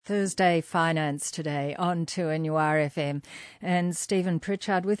Thursday Finance today on 2NURFM, and Stephen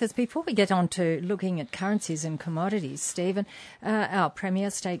Pritchard with us. Before we get on to looking at currencies and commodities, Stephen, our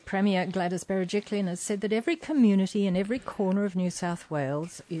State Premier Gladys Berejiklian has said that every community in every corner of New South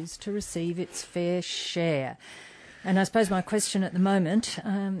Wales is to receive its fair share. And I suppose my question at the moment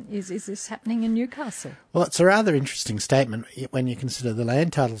is this happening in Newcastle? Well, it's a rather interesting statement when you consider the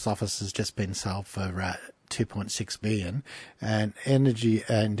Land Titles Office has just been sold for $2.6 billion, and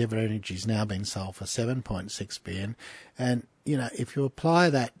Endeavour Energy's now been sold for $7.6 billion. And you know, if you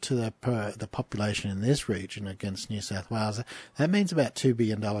apply that to the population in this region against New South Wales, that means about $2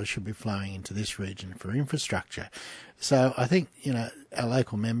 billion should be flowing into this region for infrastructure. So I think, you know, our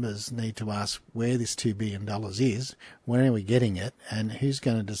local members need to ask where this $2 billion is, when are we getting it, and who's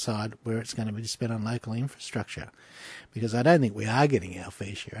going to decide where it's going to be spent on local infrastructure. Because I don't think we are getting our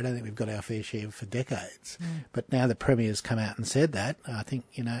fair share. I don't think we've got our fair share for decades. But now the Premier's come out and said that, I think,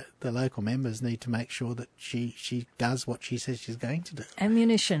 you know, the local members need to make sure that she does what she says she's going to do.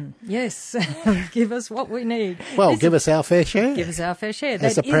 Ammunition, yes. Give us what we need. Well, give us our fair share. Give us our fair share.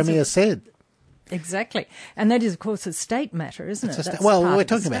 As the Premier said. Exactly. And that is, of course, a state matter, isn't it? Well, we're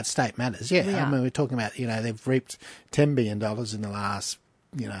talking about state matters, yeah. I mean, we're talking about, you know, they've reaped $10 billion in the last,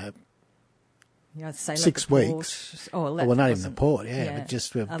 you know, 6 weeks. Well, not even the port, but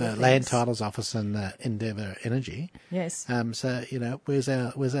just with the Land Titles Office and Endeavour Energy. Yes. So, you know, where's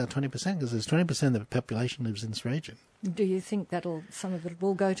our 20%? Because there's 20% of the population lives in this region. Do you think some of it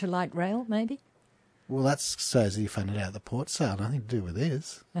will go to light rail, maybe? Well, that's so as you funded out the port sale, nothing to do with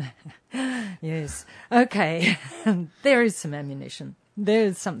this. Yes. Okay. There is some ammunition. There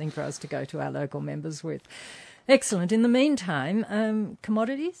is something for us to go to our local members with. Excellent. In the meantime,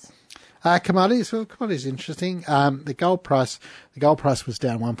 commodities? Commodities interesting. The gold price was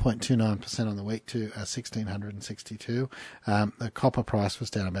down 1.29% on the week to 1,662. The copper price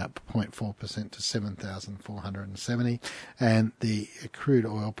was down about 0.4% to 7,470, and the crude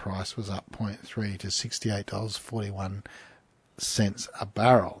oil price was up 0.3 to $68.41 a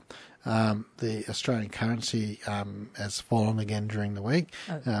barrel. The Australian currency has fallen again during the week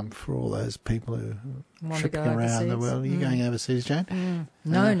for all those people who are tripping around the world. Are you going overseas, Jane?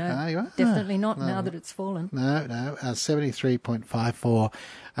 No, definitely not now that it's fallen. No, 73.54.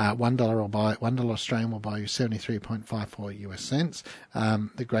 $1 Australian will buy you 73.54 US cents.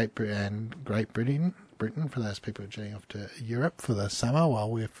 The Great Britain, for those people who are going off to Europe for the summer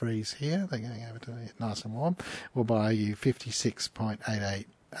while we freeze here, they're going over to nice and warm, will buy you 56.88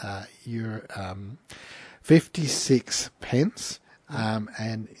 56 pence.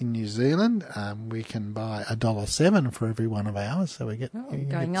 And in New Zealand, we can buy $1.07 for every one of ours. So we get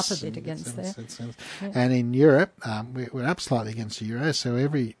going up a bit against there. Yeah. And in Europe, we're up slightly against the euro. So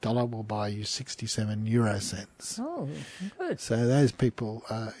every dollar will buy you 67 euro cents. Oh, good. So those people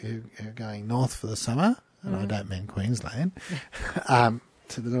who are going north for the summer, and I don't mean Queensland, to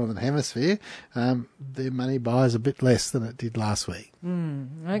the Northern Hemisphere, their money buys a bit less than it did last week.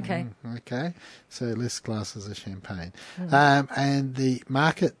 Okay. Okay, so less glasses of champagne. And the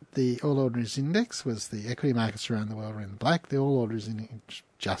market, the All Ordinaries Index, was the equity markets around the world are in the black. The All Ordinaries Index,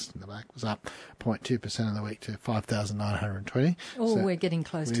 just in the black, was up 0.2% of the week to 5,920. Oh, so we're getting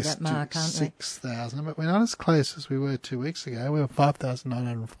close to that mark, aren't we? 6,000, but we're not as close as we were 2 weeks ago. We were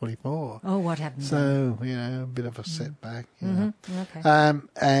 5,944. Oh, what happened? So, you know, a bit of a setback. Okay.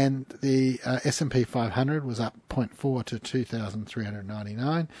 And the S&P 500 was up 0.4 to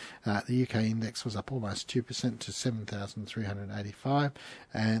 2,399. The UK index was up almost 2% to 7,385.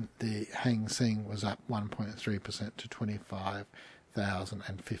 And the Hang Seng was up 1.3% to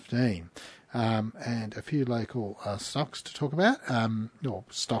 25,015. And a few local stocks to talk about, or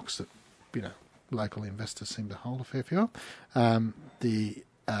stocks that, you know, local investors seem to hold a fair few of. The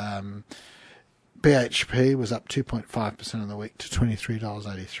BHP was up 2.5% on the week to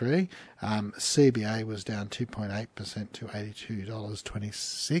 $23.83. CBA was down 2.8% to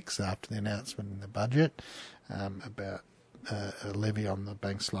 $82.26 after the announcement in the budget about a levy on the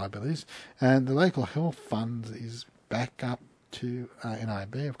bank's liabilities. And the local health fund is back up to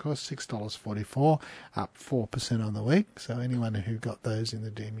NIB, of course, $6.44, up 4% on the week. So anyone who got those in the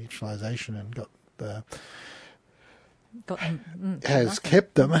demutualisation and got them, has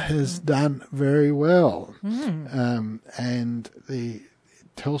kept them, has done very well. And the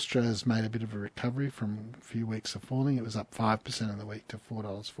Telstra has made a bit of a recovery from a few weeks of falling. It was up 5% on the week to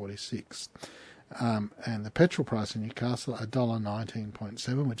 $4.46. And the petrol price in Newcastle,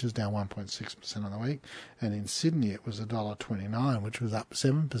 $1.19.7, which is down 1.6% on the week. And in Sydney, it was $1.29, which was up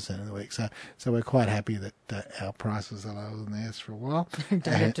 7% in the week. So we're quite happy that our prices are lower than theirs for a while. Don't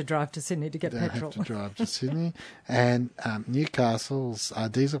have to drive to Sydney to get petrol. Don't have to drive to Sydney. And Newcastle's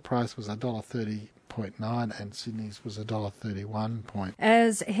diesel price was $1.30.9 and Sydney's was $1.31.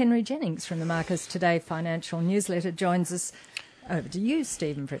 As Henry Jennings from the Marcus Today Financial Newsletter joins us, over to you,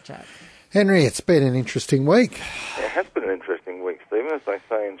 Stephen Pritchard. Henry, it's been an interesting week. It has been an interesting week, Stephen. As they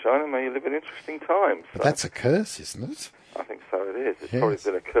say in China, may you live in interesting times. But that's a curse, isn't it? I think so it is. It's yes. Probably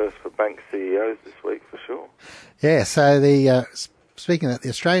been a curse for bank CEOs this week, for sure. Yeah, so the speaking of that, the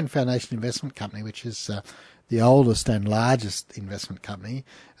Australian Foundation Investment Company, which is the oldest and largest investment company,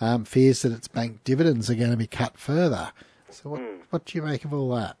 fears that its bank dividends are going to be cut further. So what do you make of all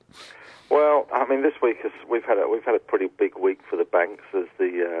that? Well, I mean, this week we've had a pretty big week for the banks as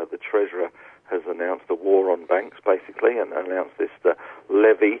the Treasurer has announced a war on banks, basically, and announced this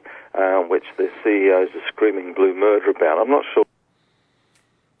levy, which the CEOs are screaming blue murder about. I'm not sure,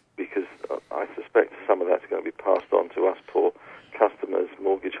 because I suspect some of that's going to be passed on to us poor customers,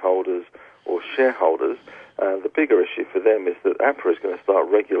 mortgage holders, or shareholders. The bigger issue for them is that APRA is going to start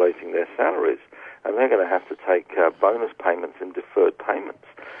regulating their salaries, and they're going to have to take bonus payments and deferred payments.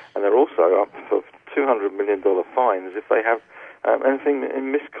 And they're also up for $200 million fines if they have anything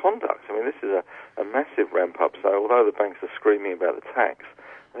in misconduct. I mean, this is a massive ramp-up. So although the banks are screaming about the tax,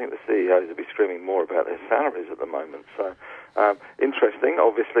 I think the CEOs will be screaming more about their salaries at the moment. So interesting.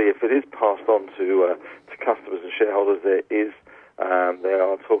 Obviously, if it is passed on to customers and shareholders, they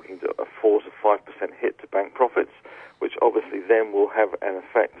are talking to a 4 to 5% hit to bank profits, which obviously then will have an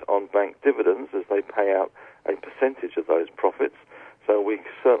effect on bank dividends as they pay out a percentage of those profits. So we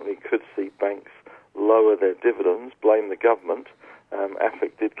certainly could see banks lower their dividends, blame the government.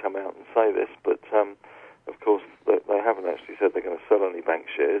 AFIC did come out and say this, but of course they haven't actually said they're going to sell any bank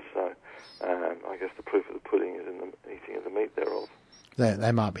shares. So I guess the proof of the pudding is in the eating of the meat thereof.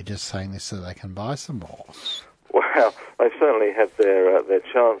 They might be just saying this so they can buy some more. Well, they've certainly had their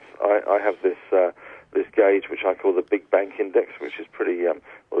chance. I have this gauge which I call the Big Bank Index, which is pretty, or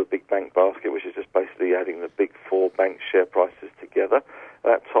the Big Bank Basket, which is just basically adding the big four bank share prices together.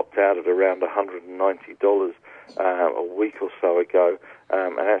 That topped out at around $190 a week or so ago,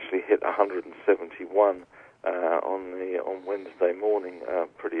 and actually hit 171 on Wednesday morning,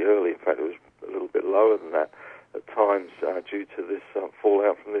 pretty early. In fact, it was a little bit lower than that at times due to this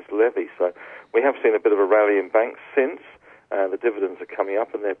fallout from this levy. So we have seen a bit of a rally in banks since. The dividends are coming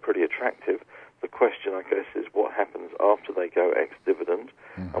up and they're pretty attractive. The question, I guess, is what happens after they go ex-dividend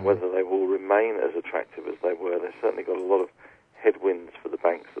and whether they will remain as attractive as they were. They've certainly got a lot of headwinds for the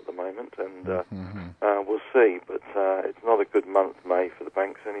banks at the moment, and we'll see. But it's not a good month, May, for the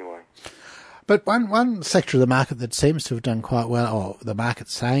banks anyway. But one sector of the market that seems to have done quite well, or the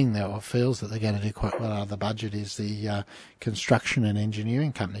market's saying that, or feels that they're going to do quite well out of the budget, is the construction and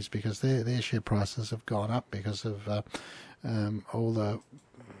engineering companies, because their share prices have gone up because of all the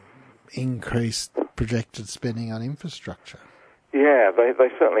increased projected spending on infrastructure. Yeah, they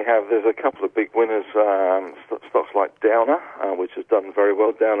certainly have. There's a couple of big winners, stocks like Downer, which has done very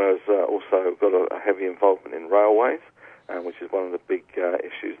well. Downer has also got a heavy involvement in railways, which is one of the big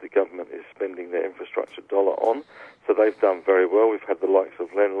issues the government is spending their infrastructure dollar on. So they've done very well. We've had the likes of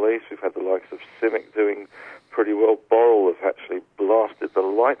Lendlease, we've had the likes of CIMIC doing pretty well. Boral have actually blasted the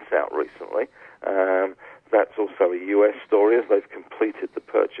lights out recently. That's also a US story, as they've completed the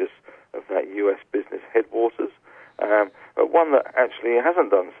purchase of that US business headquarters. But one that actually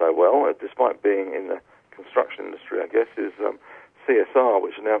hasn't done so well, despite being in the construction industry, I guess, is CSR,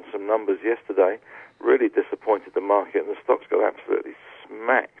 which announced some numbers yesterday. Really disappointed the market, and the stocks got absolutely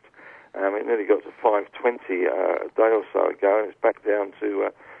smacked. It nearly got to 520 a day or so ago, and it's back down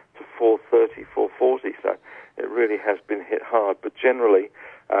to 430, 440. So it really has been hit hard. But generally,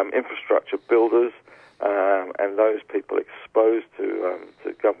 infrastructure builders and those people exposed to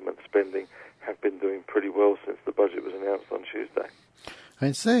government spending have been doing pretty well since the budget was announced on Tuesday. I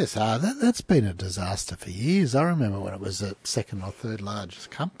mean, CSR, that's been a disaster for years. I remember when it was the second or third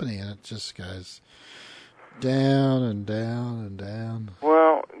largest company, and it just goes down and down and down.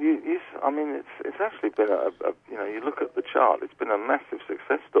 Well, I mean, it's actually been you look at the chart, it's been a massive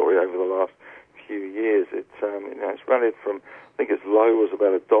success story over the last few years. It's rallied from, I think its low was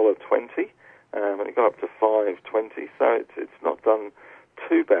about $1.20, and it got up to $5.20. So it's not done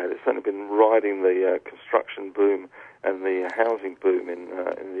too bad. It's certainly been riding the construction boom and the housing boom in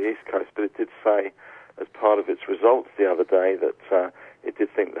the East Coast. But it did say, as part of its results the other day, that it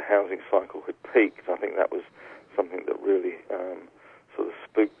did think the housing cycle had peaked. I think that was something that really sort of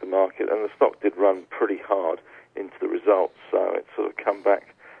spooked the market, and the stock did run pretty hard into the results, so it's sort of come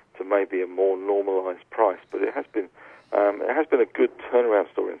back to maybe a more normalised price. But it has been a good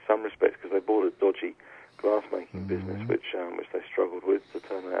turnaround story in some respects, because they bought a dodgy glass-making business, which they struggled with to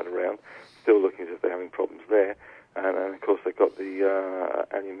turn that around. Still looking as if they're having problems there. And of course, they've got the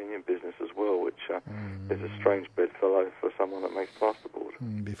aluminium business as well, which is a strange bedfellow for someone that makes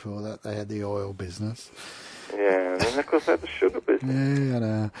plasterboard. Before that, they had the oil business. Yeah, and then of course they had the sugar business. Yeah, I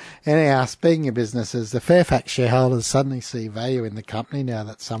know. Anyhow, speaking of businesses, the Fairfax shareholders suddenly see value in the company now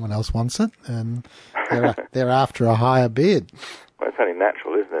that someone else wants it, and they're after a higher bid. Well, it's only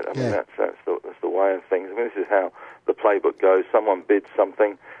natural, isn't it? I mean, that's the way of things. I mean, this is how the playbook goes. Someone bids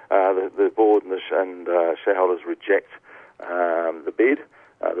something, the board and shareholders reject the bid.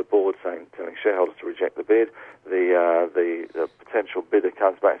 The board telling shareholders to reject the bid. The potential bidder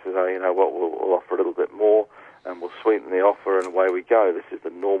comes back and says, "Oh, you know what? We'll offer a little bit more, and we'll sweeten the offer, and away we go." This is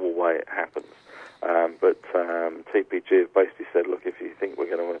the normal way it happens. But TPG have basically said, "Look, if you think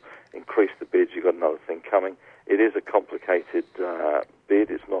we're going to increase the bids, you've got another thing coming." It is a complicated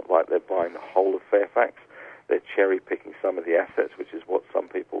bid. It's not like they're buying the whole of Fairfax. They're cherry-picking some of the assets, which is what some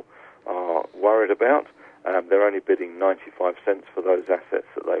people are worried about. They're only bidding 95 cents for those assets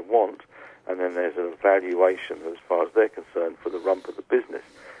that they want, and then there's an evaluation, as far as they're concerned, for the rump of the business.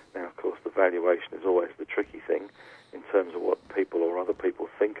 Now, of course, the valuation is always the tricky thing in terms of what people or other people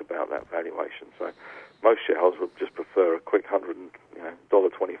think about that valuation. So most shareholders would just prefer a quick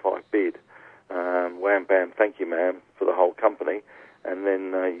 $100.25 bid. Wham, bam, thank you, ma'am, for the whole company. And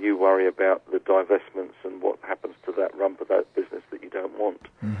then you worry about the divestments and what happens to that rump of that business that you don't want.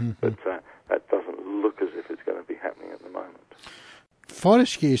 Mm-hmm. But that doesn't look as if it's going to be happening at the moment.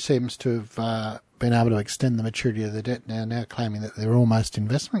 Fortescue seems to have been able to extend the maturity of the debt now claiming that they're almost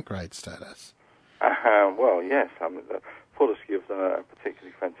investment-grade status. Well, yes. I mean, Fortescue have done a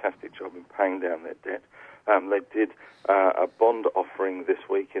particularly fantastic job in paying down their debt. They did a bond offering this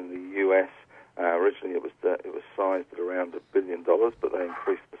week in the US. Originally, it was sized at around $1 billion, but they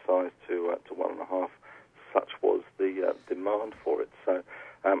increased the size to 1.5. Such was the demand for it. So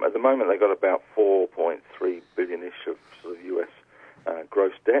at the moment, they've got about 4.3 billion-ish of sort of US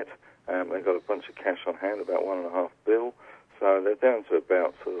gross debt. They've got a bunch of cash on hand, about $1.5 billion. So they're down to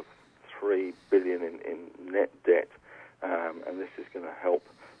about sort of $3 billion in net debt, and this is going to help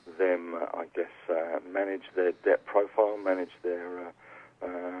them, I guess, manage their debt profile, manage their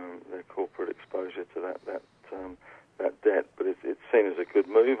corporate exposure to that debt. But it's seen as a good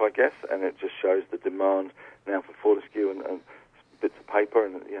move, I guess, and it just shows the demand now for Fortescue and bits of paper.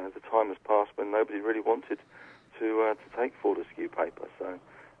 And the time has passed when nobody really wanted to take Fortescue paper. So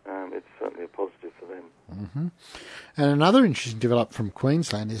it's certainly a positive for them. Mm-hmm. And another interesting development from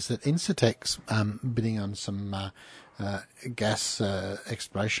Queensland is that Incitec's bidding on some gas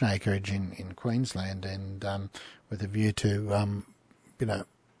exploration acreage in Queensland, and with a view to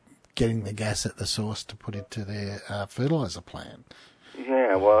getting the gas at the source to put into their fertiliser plant.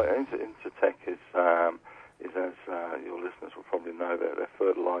 Yeah, well, Incitec is as your listeners will probably know, they're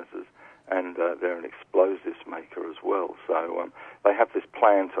fertilisers, and they're an explosives maker as well. So they have this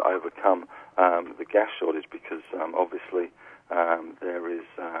plan to overcome the gas shortage, because obviously there is,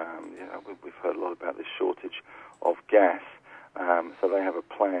 we've heard a lot about this shortage of gas. So they have a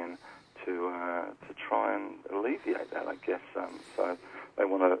plan to try and alleviate that, I guess. So they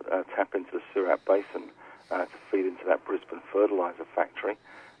want to tap into the Surat Basin to feed into that Brisbane fertiliser factory,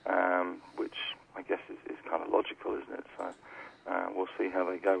 which I guess is kind of logical, isn't it? So we'll see how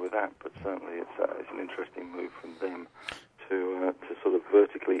they go with that. But certainly it's an interesting move from them to sort of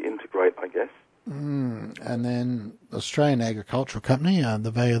vertically integrate, I guess. And then Australian Agricultural Company,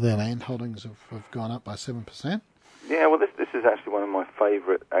 the value of their land holdings have gone up by 7%. Yeah, well, this is actually one of my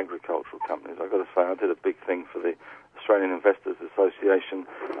favourite agricultural companies. I've got to say, I did a big thing for the Australian Investors Association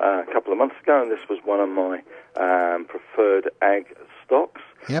a couple of months ago, and this was one of my preferred ag stocks.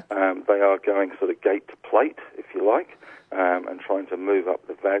 Yep. They are going sort of gate to plate, if you like, and trying to move up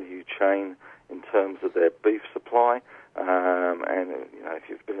the value chain in terms of their beef supply. And if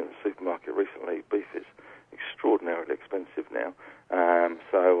you've been in the supermarket recently, beef is extraordinarily expensive now.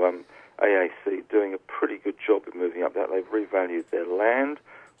 So AAC doing a pretty good job of moving up that. They've revalued their land,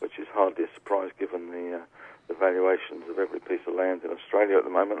 which is hardly a surprise given the valuations of every piece of land in Australia at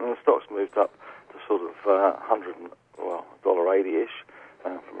the moment. And the stock's moved up to sort of $1.80-ish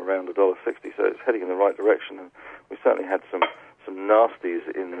from around $1.60. So it's heading in the right direction. And we certainly had some nasties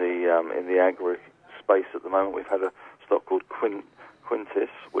in the agri space at the moment. We've had a stock called Quintis,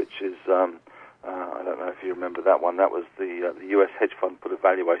 which is I don't know if you remember that one. That was the US hedge fund put a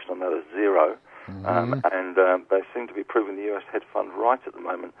valuation on that as 0. And they seem to be proving the US hedge fund right at the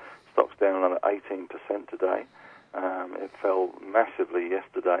moment. Stock's down another 18% today. It fell massively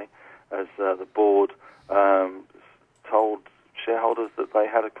yesterday as the board told shareholders that they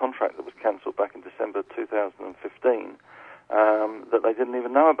had a contract that was cancelled back in December 2015 that they didn't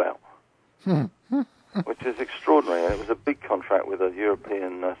even know about, which is extraordinary. And it was a big contract with a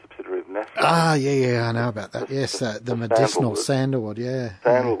European subsidiary of Nestle. Ah, yeah, I know about that. Yes, the medicinal sandalwood, yeah.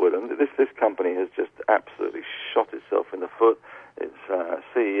 Sandalwood, and this company has just absolutely shot itself in the foot. Its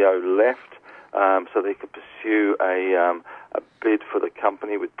CEO left so they could pursue a bid for the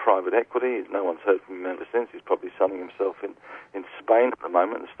company with private equity. No one's heard from him ever since. He's probably sunning himself in Spain at the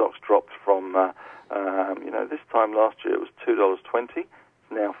moment. The stock's dropped from, this time last year it was $2.20. It's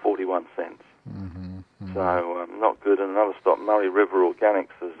now 41 cents. So not good. And another stock, Murray River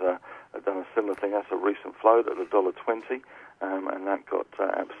Organics, has done a similar thing. That's a recent float at $1.20, and that got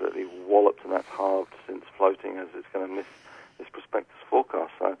absolutely walloped, and that's halved since floating as it's going to miss this prospectus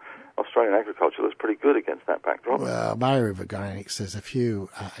forecast. So Australian agriculture looks pretty good against that backdrop. Well, Murray River Organics, there's a few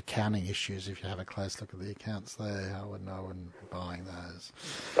accounting issues. If you have a close look at the accounts there, I wouldn't be buying those.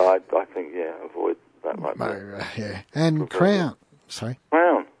 I think, avoid that right Murray River, yeah. And Crown. Sorry?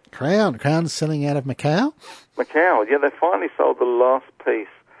 Crown's selling out of Macau? Macau, yeah, they finally sold the last piece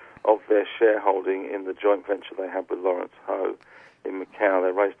of their shareholding in the joint venture they had with Lawrence Ho in Macau.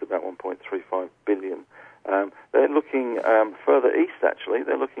 They raised about $1.35 billion. They're looking further east, actually.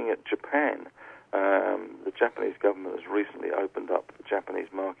 They're looking at Japan. The Japanese government has recently opened up the Japanese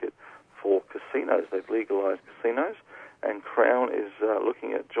market for casinos. They've legalized casinos, and Crown is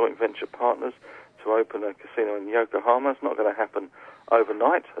looking at joint venture partners to open a casino in Yokohama. It's not going to happen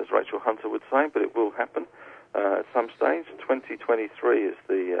overnight, as Rachel Hunter would say, but it will happen at some stage. 2023 is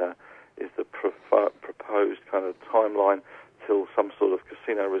the proposed kind of timeline till some sort of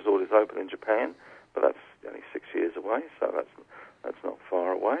casino resort is open in Japan, but that's only 6 years away, so that's not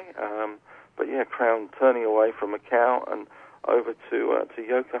far away. But yeah, Crown turning away from Macau and over to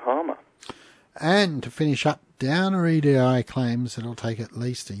Yokohama. And to finish up, Downer EDI claims it'll take at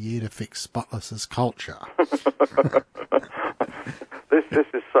least a year to fix Spotless's culture. This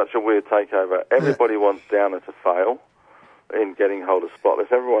is such a weird takeover. Everybody wants Downer to fail in getting hold of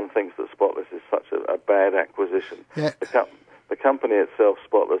Spotless. Everyone thinks that Spotless is such a bad acquisition. Yeah. The company itself,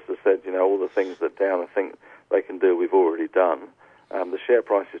 Spotless, has said, all the things that Downer think they can do, we've already done. The share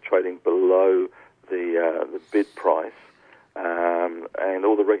price is trading below the bid price, and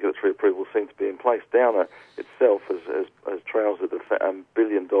all the regulatory approvals seem to be in place. Downer itself has trousered $1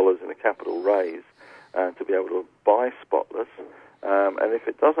 billion in a capital raise to be able to buy Spotless, and if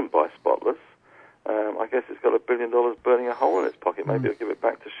it doesn't buy Spotless, I guess it's got $1 billion burning a hole in its pocket. Maybe it'll give it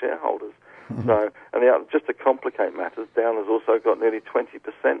back to shareholders. So, and just to complicate matters, Downer's also got nearly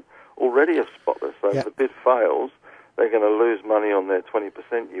 20% already of Spotless. So if the bid fails, they're going to lose money on their 20%,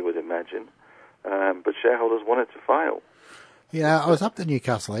 you would imagine. But shareholders want it to fail. I was up to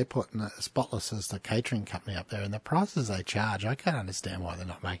Newcastle Airport, and Spotless is the catering company up there, and the prices they charge, I can't understand why they're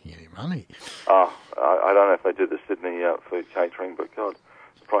not making any money. I don't know if they do the Sydney food catering, but God,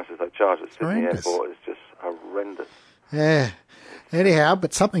 the prices they charge at Sydney Airport is just horrendous. Yeah. Anyhow,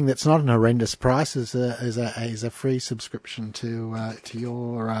 but something that's not an horrendous price is a free subscription to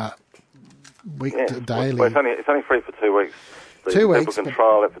your daily. Well, it's only free for 2 weeks. 2 weeks. People can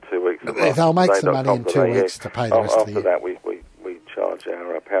trial it for 2 weeks. They'll make some money in 2 weeks to pay the rest of the year. After that, we charge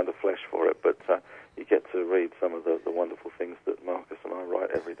our pound of flesh for it, but you get to read some of the wonderful things that Marcus and I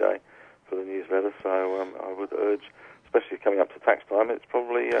write every day for the newsletter. So I would urge, especially coming up to tax time, it's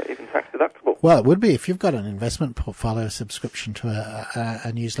probably even tax deductible. Well, it would be if you've got an investment portfolio subscription to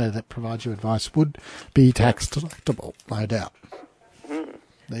a newsletter that provides you advice, would be tax deductible, no doubt.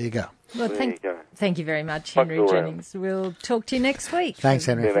 There you go. Well, thank you very much, Henry Jennings. We'll talk to you next week. Thanks,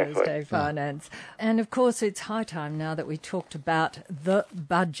 Henry. Thursday Finance. And, of course, it's high time now that we talked about the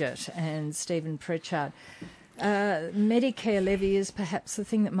budget and Stephen Pritchard. Medicare levy is perhaps the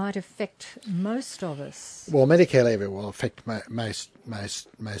thing that might affect most of us. Well, Medicare levy will affect most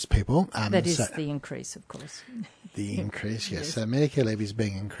people. That is the increase, of course. The increase, yes. So Medicare levy is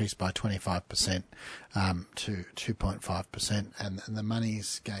being increased by 25% to 2.5%, and the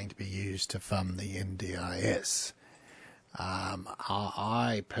money's going to be used to fund the NDIS.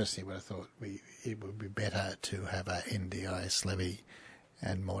 I personally would have thought it would be better to have a NDIS levy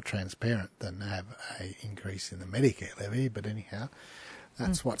and more transparent than have an increase in the Medicare levy. But anyhow,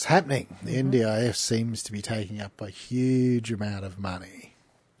 that's what's happening. The NDIS seems to be taking up a huge amount of money.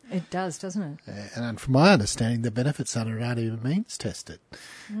 It does, doesn't it? And from my understanding, the benefits aren't even means tested.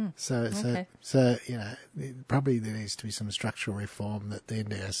 So probably there needs to be some structural reform that the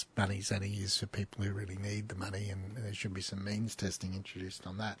NDIS money is only used for people who really need the money, and there should be some means testing introduced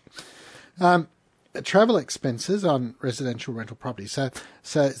on that. Travel expenses on residential rental property. So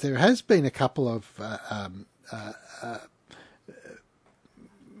there has been a couple of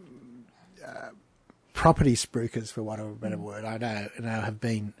property spruikers, for want of a better word, I know have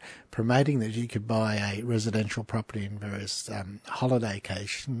been promoting that you could buy a residential property in various holiday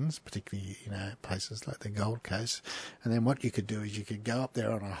locations, particularly places like the Gold Coast, and then what you could do is you could go up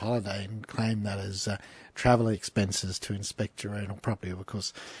there on a holiday and claim that as travel expenses to inspect your rental property. Of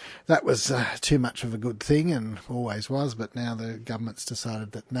course, that was too much of a good thing and always was, but now the government's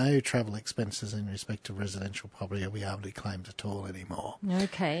decided that no travel expenses in respect of residential property will be able to be claimed at all anymore.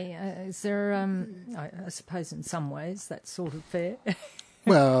 Okay. Is there, I suppose in some ways that's sort of fair.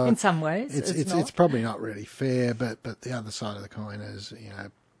 Well, in some ways it's probably not really fair, but the other side of the coin is,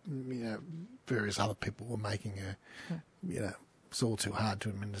 various other people were making it's all too hard to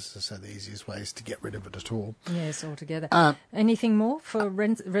administer, so the easiest way is to get rid of it at all. Yes, altogether. Anything more for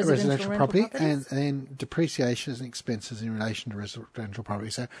residential property properties? and depreciation and expenses in relation to residential property.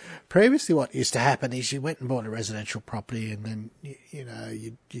 So previously what used to happen is you went and bought a residential property, and then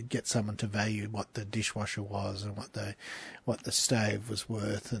you'd get someone to value what the dishwasher was and what the stove was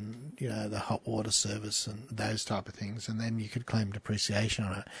worth, and the hot water service and those type of things, and then you could claim depreciation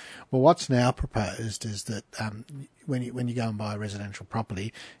on it. Well, what's now proposed is that when you go and buy a residential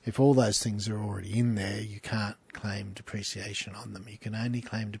property, if all those things are already in there, you can't claim depreciation on them. You can only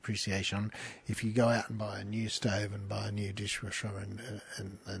claim depreciation if you go out and buy a new stove and buy a new dishwasher,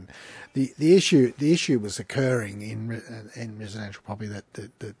 and the issue was occurring in residential property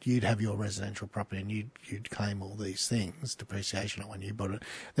that you'd have your residential property and you'd claim all these things, depreciation on when you bought it.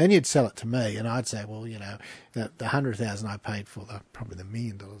 Then you'd sell it to me, and I'd say, well, the $100,000 I paid for probably the $1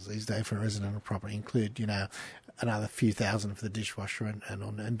 million these days for a residential property include another few thousand for the dishwasher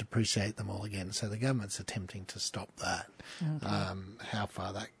and depreciate them all again. So the government's attempting to stop that. Okay. How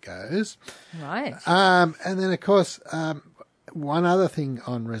far that goes. Right. And then, of course, one other thing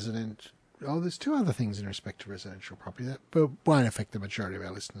on there's two other things in respect to residential property that won't affect the majority of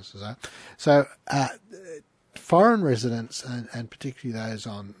our listeners. So foreign residents, and particularly those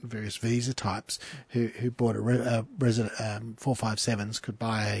on various visa types who bought a resident 457s could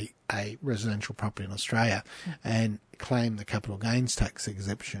buy a residential property in Australia and claim the capital gains tax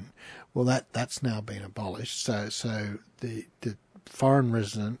exemption. Well, that's now been abolished. So the foreign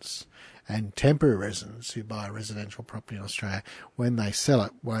residents and temporary residents who buy a residential property in Australia, when they sell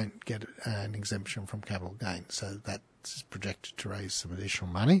it, won't get an exemption from capital gains. So that's projected to raise some additional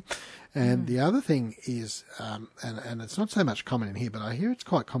money. And the other thing is, and it's not so much common in here, but I hear it's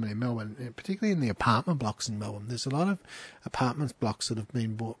quite common in Melbourne, particularly in the apartment blocks in Melbourne. There's a lot of apartment blocks that have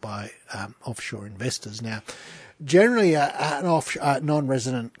been bought by offshore investors. Now, generally, an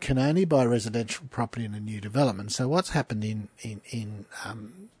non-resident can only buy residential property in a new development. So what's happened in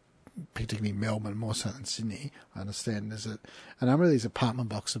particularly Melbourne, more so than Sydney, I understand there's a number of these apartment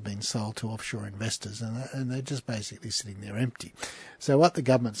blocks have been sold to offshore investors, and they're just basically sitting there empty. So what the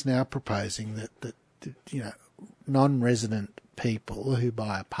government's now proposing that non-resident people who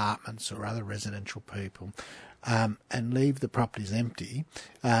buy apartments or other residential people and leave the properties empty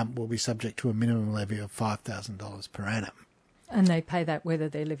will be subject to a minimum levy of $5,000 per annum. And they pay that whether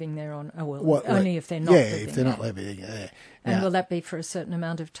they're living there only if they're not living there. Yeah, if they're not living there. And now, will that be for a certain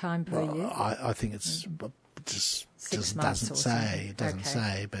amount of time per year? I think it's just 6 months doesn't say. It doesn't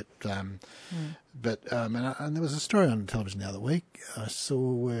say, but and there was a story on television the other week I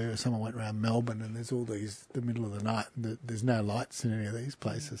saw where someone went around Melbourne and there's all these, the middle of the night, and there's no lights in any of these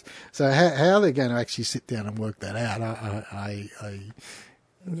places. So how they're going to actually sit down and work that out,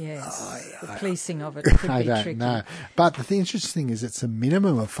 Yes, the policing of it could be tricky. I don't know. But the interesting thing is it's a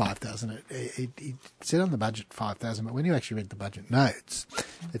minimum of 5,000. It said on the budget 5,000, but when you actually read the budget notes,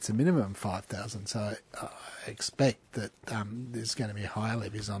 it's a minimum of 5,000. So I expect that there's going to be higher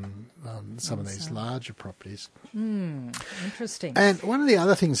levies on some of these larger properties. Interesting. And one of the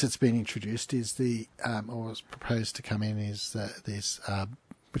other things that's been introduced is or was proposed to come in is this,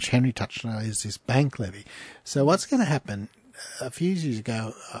 which Henry touched on, is this bank levy. So what's going to happen a few years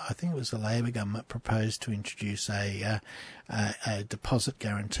ago, I think it was the Labor government proposed to introduce a deposit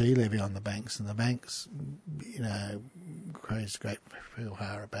guarantee levy on the banks, and the banks, raised great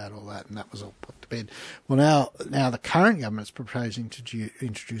hoo-ha about all that, and that was all put to bed. Well, now the current government's proposing to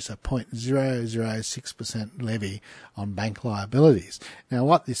introduce a 0.006% levy on bank liabilities. Now,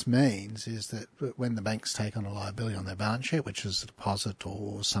 what this means is that when the banks take on a liability on their balance sheet, which is a deposit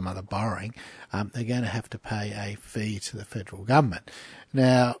or some other borrowing, they're going to have to pay a fee to the federal government.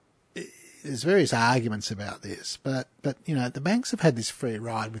 Now, there's various arguments about this, but the banks have had this free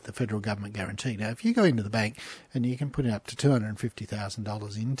ride with the federal government guarantee. Now, if you go into the bank and you can put in up to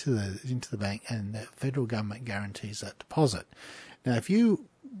 $250,000 into the bank, and the federal government guarantees that deposit. Now, if you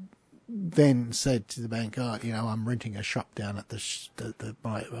then said to the bank, I'm renting a shop down at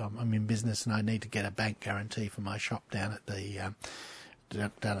I'm in business and I need to get a bank guarantee for my shop down at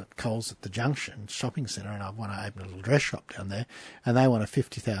down at Coles at the Junction shopping centre, and I want to open a little dress shop down there, and they want a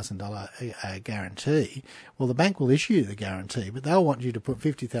 $50,000 guarantee. Well, the bank will issue the guarantee, but they'll want you to put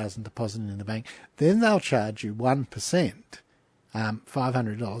 $50,000 deposit in the bank. Then they'll charge you 1%,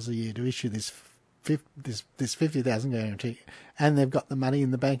 $500 a year to issue this $50,000 guarantee, and they've got the money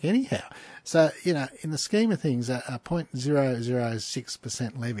in the bank anyhow. So, in the scheme of things, a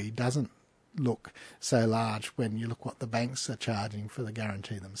 0.006% levy doesn't look so large when you look what the banks are charging for the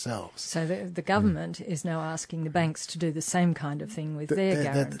guarantee themselves. So the government is now asking the banks to do the same kind of thing with their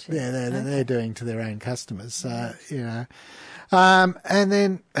guarantee. They're doing to their own customers. So, and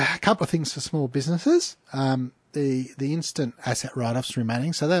then a couple of things for small businesses. The instant asset write-offs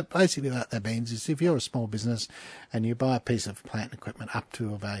remaining. So that basically what that means is if you're a small business and you buy a piece of plant and equipment up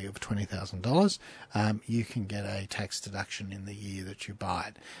to a value of $20,000, you can get a tax deduction in the year that you buy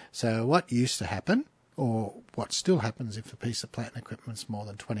it. So what used to happen, or what still happens if a piece of plant and equipment's more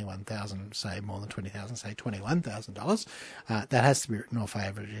than $21,000, say $21,000, that has to be written off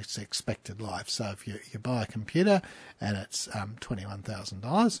over its expected life. So if you buy a computer and it's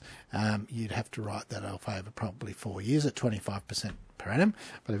 $21,000, you'd have to write that off over probably 4 years at 25% per annum.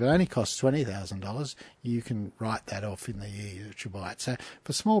 But if it only costs $20,000, you can write that off in the year that you buy it. So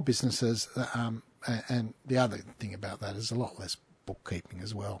for small businesses, and the other thing about that is a lot less bookkeeping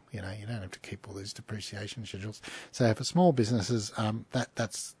as well. You don't have to keep all these depreciation schedules. So for small businesses,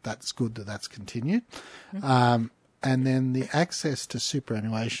 that's good that's continued. Mm-hmm. And then the access to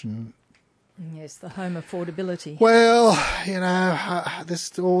superannuation. Yes, the home affordability. Well,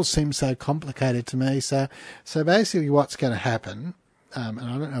 this all seems so complicated to me. So basically, what's going to happen? And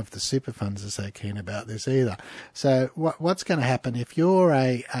I don't know if the super funds are so keen about this either. So what's going to happen if you're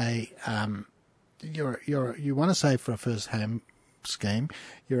you want to save for a first home scheme,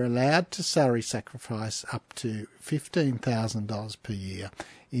 you're allowed to salary sacrifice up to $15,000 per year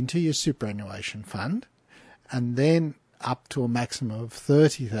into your superannuation fund, and then up to a maximum of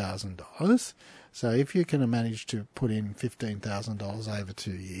 $30,000. So if you can manage to put in $15,000 over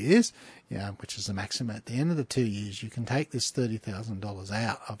 2 years, which is the maximum, at the end of the 2 years, you can take this $30,000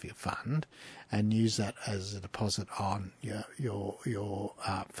 out of your fund and use that as a deposit on your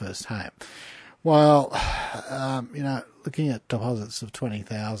first home. Well, looking at deposits of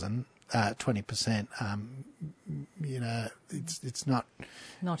 20,000, 20%, it's not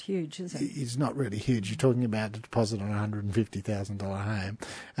huge, is it? It's not really huge. You're talking about a deposit on a $150,000 home,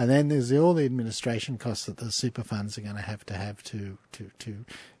 and then there's all the administration costs that the super funds are going to have to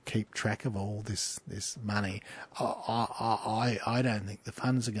keep track of all this money. I don't think the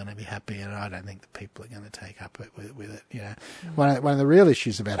funds are going to be happy, and I don't think the people are going to take up with it. One of the real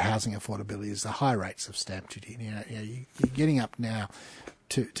issues about housing affordability is the high rates of stamp duty. You're getting up now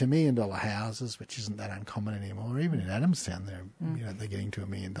to $1 million houses, which isn't that uncommon anymore. Even in Adamstown, they're getting to $1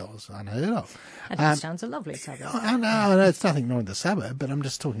 million, unheard of. Adamstown's a lovely suburb. I know it's nothing wrong with the suburb, but I'm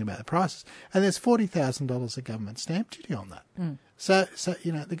just talking about the prices. And there's $40,000 of government stamp duty on that. Mm. So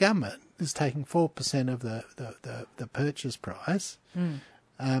the government is taking 4% of the purchase price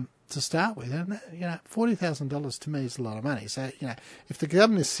to start with, and $40,000 to me is a lot of money. So if the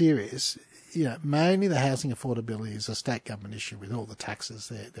government is serious, mainly the housing affordability is a state government issue with all the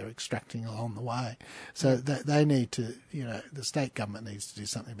taxes they're extracting along the way. So they need to, the state government needs to do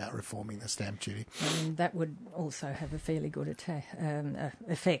something about reforming the stamp duty. And that would also have a fairly good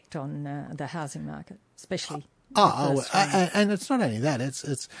effect on the housing market, especially. And it's not only that;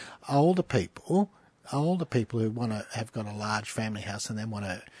 it's older people who have got a large family house and then want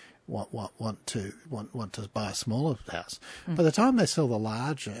to buy a smaller house. Mm. By the time they sell the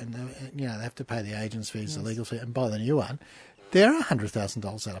larger, and they have to pay the agent's fees, the legal fee, and buy the new one, they're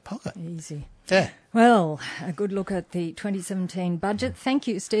 $100,000 out of pocket. Easy. Yeah. Well, a good look at the 2017 budget. Thank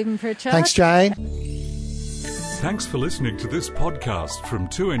you, Stephen Pritchard. Thanks, Jane. Thanks for listening to this podcast from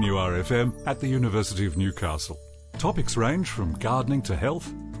 2NURFM at the University of Newcastle. Topics range from gardening to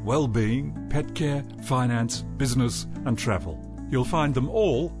health, well-being, pet care, finance, business and travel. You'll find them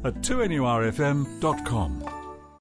all at 2NURFM.com.